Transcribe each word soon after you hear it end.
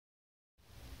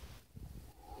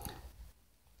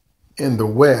In the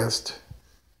West,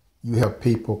 you have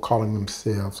people calling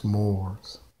themselves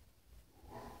Moors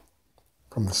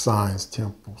from the Science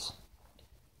Temples.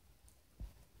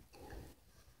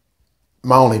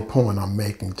 My only point I'm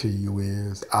making to you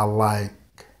is I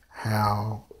like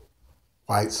how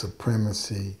white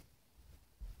supremacy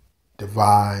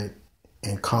divide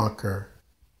and conquer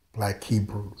black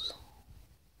Hebrews.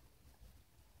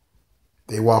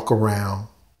 They walk around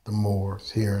the Moors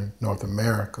here in North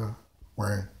America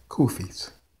wearing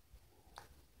kufis.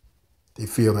 They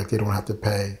feel like they don't have to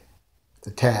pay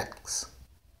the tax.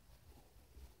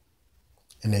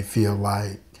 And they feel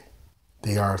like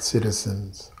they are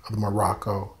citizens of the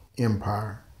Morocco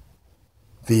Empire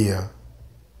via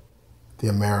the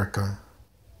American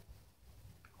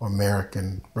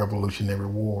Revolutionary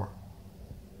War,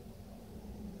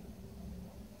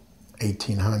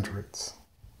 1800s.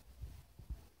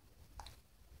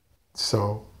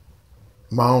 So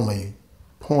my only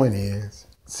point is,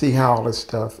 see how all this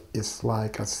stuff is,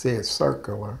 like I said,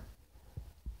 circular.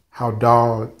 How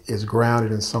Doeg is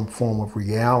grounded in some form of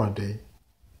reality,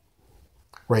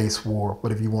 race war,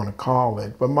 whatever you want to call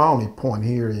it. But my only point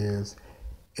here is,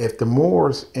 if the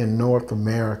Moors in North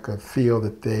America feel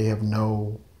that they have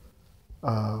no,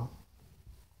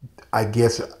 I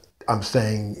guess I'm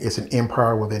saying it's an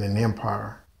empire within an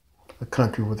empire, a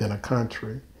country within a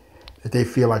country, that they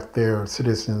feel like they're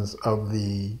citizens of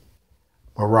the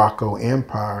Morocco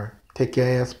Empire, take your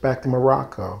ass back to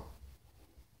Morocco.